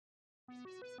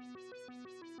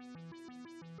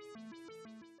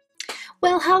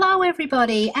Well, hello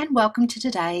everybody and welcome to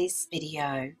today's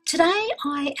video. Today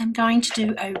I am going to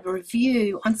do a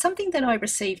review on something that I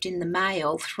received in the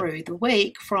mail through the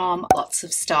week from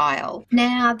Lotsa.Style.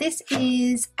 Now this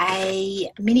is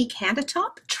a mini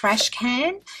countertop trash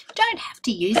can. You don't have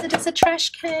to use it as a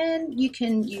trash can. You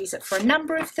can use it for a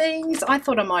number of things. I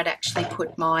thought I might actually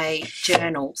put my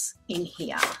journals in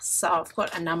here. So I've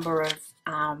got a number of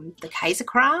the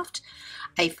Kaisercraft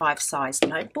A5 size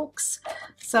notebooks,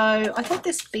 so I thought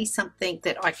this would be something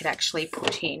that I could actually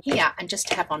put in here and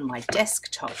just have on my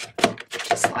desktop,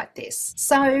 just like this.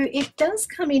 So it does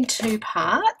come in two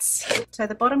parts. So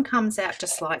the bottom comes out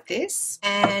just like this,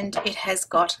 and it has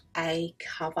got a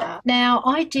cover. Now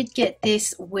I did get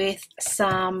this with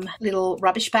some little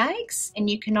rubbish bags, and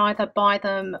you can either buy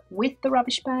them with the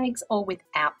rubbish bags or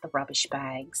without the rubbish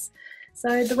bags.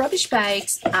 So the rubbish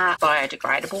bags are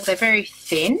biodegradable. They're very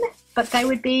thin, but they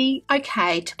would be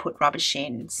okay to put rubbish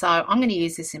in. So I'm going to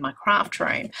use this in my craft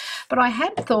room. But I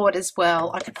had thought as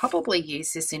well, I could probably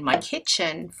use this in my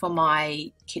kitchen for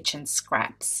my kitchen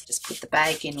scraps. Just put the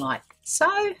bag in like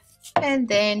so, and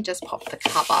then just pop the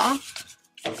cover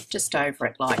just over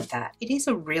it like that. It is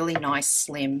a really nice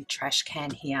slim trash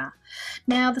can here.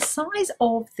 Now the size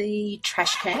of the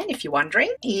trash can, if you're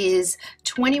wondering, is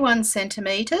 21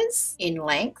 centimeters in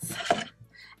length,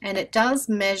 and it does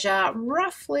measure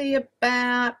roughly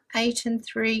about 8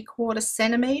 3/4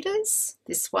 centimeters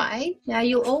this way. Now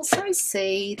you'll also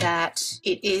see that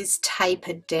it is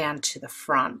tapered down to the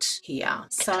front here.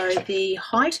 So the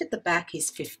height at the back is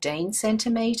 15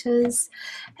 centimeters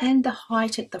and the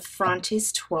height at the front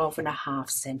is 12.5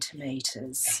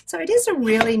 centimeters. So it is a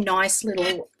really nice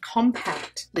little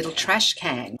compact little trash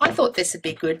can. I thought this would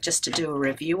be good just to do a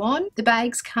review on. The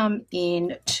bags come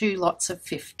in 2 lots of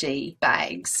 50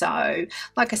 bags. So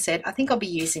like I said, I think I'll be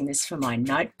using this for my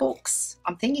notebooks.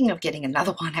 I'm thinking of getting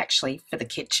another one actually for the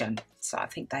kitchen. So I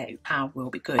think they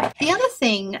will be good. The other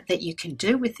thing that you can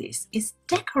do with this is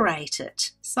decorate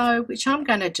it. So, which I'm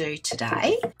going to do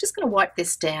today. I'm just going to wipe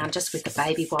this down just with the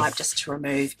baby wipe just to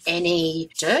remove any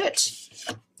dirt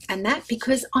and that,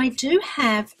 because I do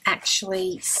have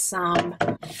actually some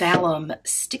Vellum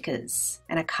stickers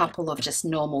and a couple of just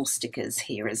normal stickers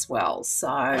here as well. So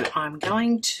I'm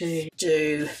going to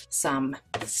do some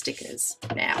stickers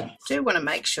now. I do want to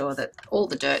make sure that all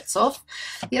the dirt's off.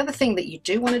 The other thing that you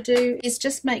do want to do is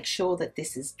just make sure that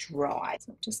this is dry.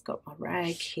 So I've just got my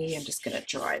rag here. I'm just going to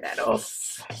dry that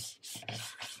off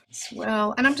as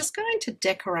well, and I'm just going to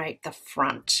decorate the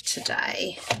front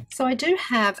today. So I do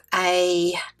have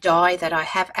a die that I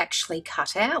have actually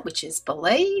cut out, which is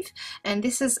Believe, and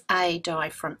this is a die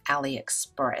from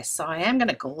AliExpress. So I am going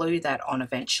to glue that on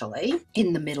eventually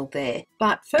in the middle there.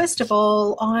 But first of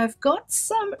all, I've got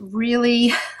some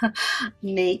really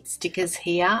neat stickers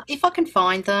here. If I can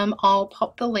find them, I'll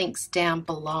pop the links down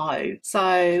below.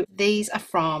 So these are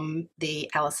from the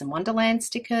Alice in Wonderland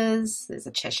stickers. There's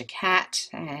a Cheshire Cat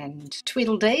and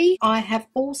Tweedledee. I have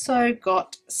also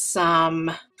got some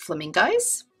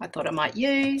flamingos I thought I might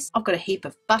use. I've got a heap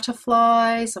of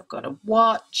butterflies, I've got a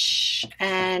watch,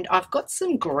 and I've got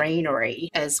some greenery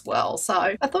as well.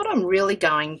 So I thought I'm really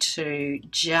going to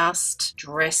just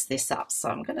dress this up. So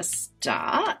I'm going to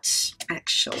start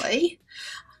actually,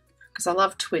 because I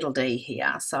love Tweedledee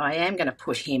here, so I am going to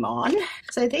put him on.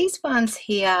 So these ones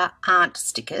here aren't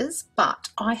stickers, but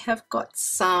I have got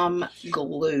some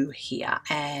glue here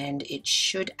and it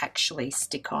should actually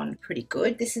stick on pretty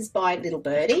good. This is by Little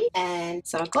Birdie, and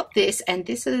so I've got this, and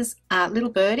this is Little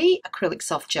Birdie Acrylic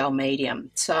Soft Gel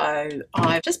Medium. So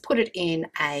I've just put it in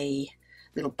a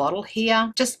little bottle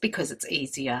here just because it's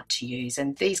easier to use,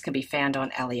 and these can be found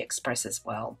on AliExpress as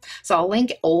well. So I'll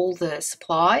link all the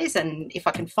supplies, and if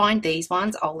I can find these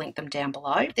ones I'll link them down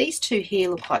below. These two here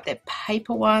look like they're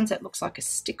paper ones. It looks like a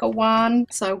sticker one,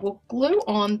 so we'll glue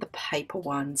on the paper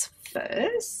ones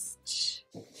first.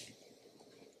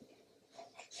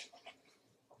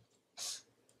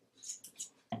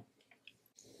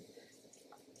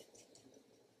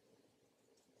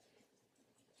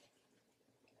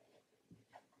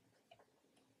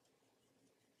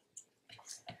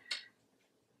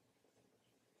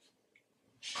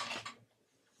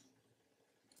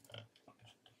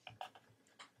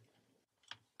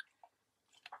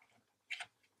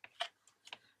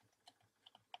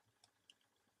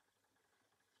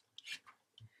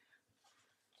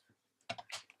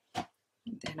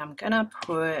 Then I'm going to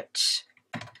put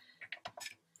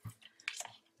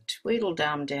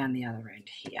Tweedledum down the other end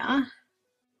here.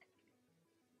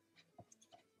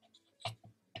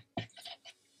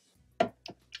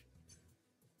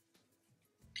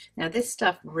 Now this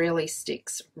stuff really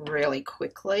sticks really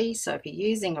quickly, so if you're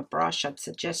using a brush, I'd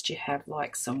suggest you have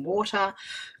like some water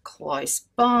close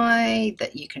by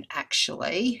that you can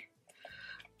actually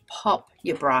pop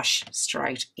your brush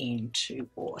straight into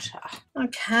water.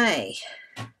 Okay.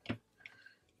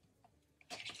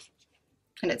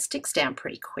 And it sticks down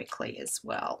pretty quickly as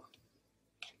well.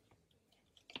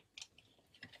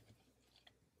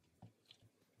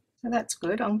 So that's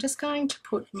good. I'm just going to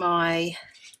put my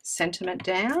sentiment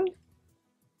down.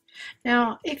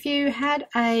 Now, if you had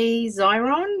a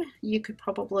Xyron, you could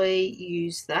probably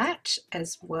use that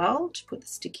as well to put the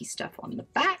sticky stuff on the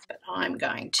back, but I'm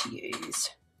going to use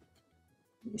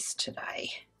this today.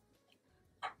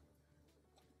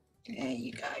 There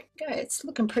you go. It's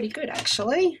looking pretty good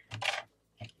actually.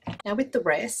 Now with the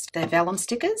rest, they're vellum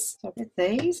stickers. So with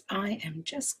these, I am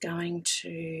just going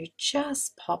to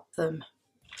pop them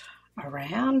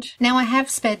around. Now I have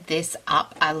sped this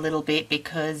up a little bit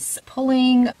because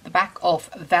pulling the back off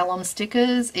vellum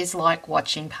stickers is like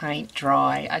watching paint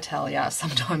dry. I tell you,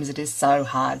 sometimes it is so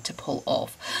hard to pull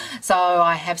off. So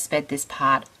I have sped this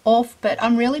part off, but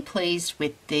I'm really pleased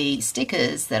with the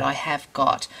stickers that I have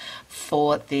got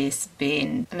for this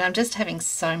bin, and I'm just having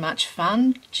so much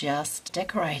fun just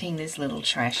decorating this little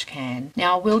trash can.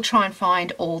 Now I will try and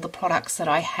find all the products that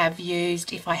I have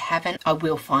used. If I haven't, I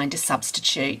will find a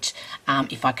substitute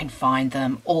if I can find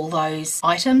them. All those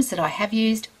items that I have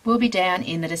used will be down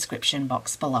in the description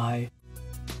box below.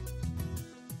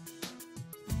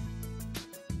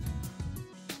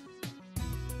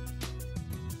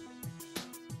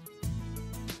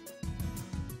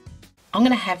 I'm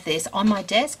going to have this on my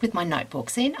desk with my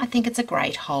notebooks in. I think it's a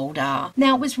great holder.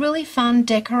 Now, it was really fun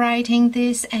decorating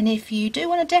this, and if you do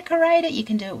want to decorate it, you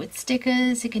can do it with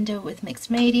stickers, you can do it with mixed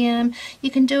medium,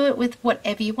 you can do it with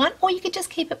whatever you want, or you could just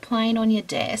keep it plain on your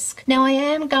desk. Now, I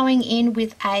am going in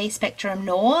with a Spectrum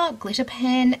Noir glitter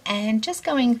pen and just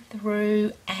going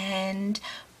through and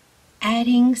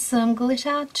adding some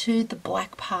glitter to the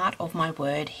black part of my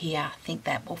word here. I think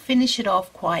that will finish it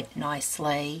off quite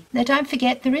nicely. Now don't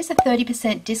forget, there is a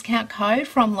 30% discount code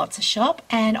from Lotsa.Shop,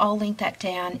 and I'll link that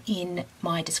down in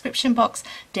my description box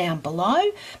down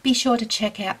below. Be sure to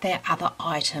check out their other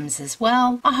items as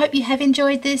well. I hope you have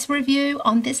enjoyed this review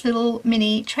on this little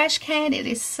mini trash can. It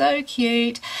is so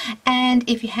cute, and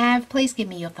if you have, please give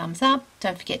me your thumbs up.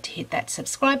 Don't forget to hit that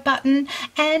subscribe button,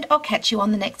 and I'll catch you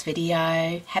on the next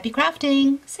video. Happy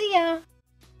crafting! See ya!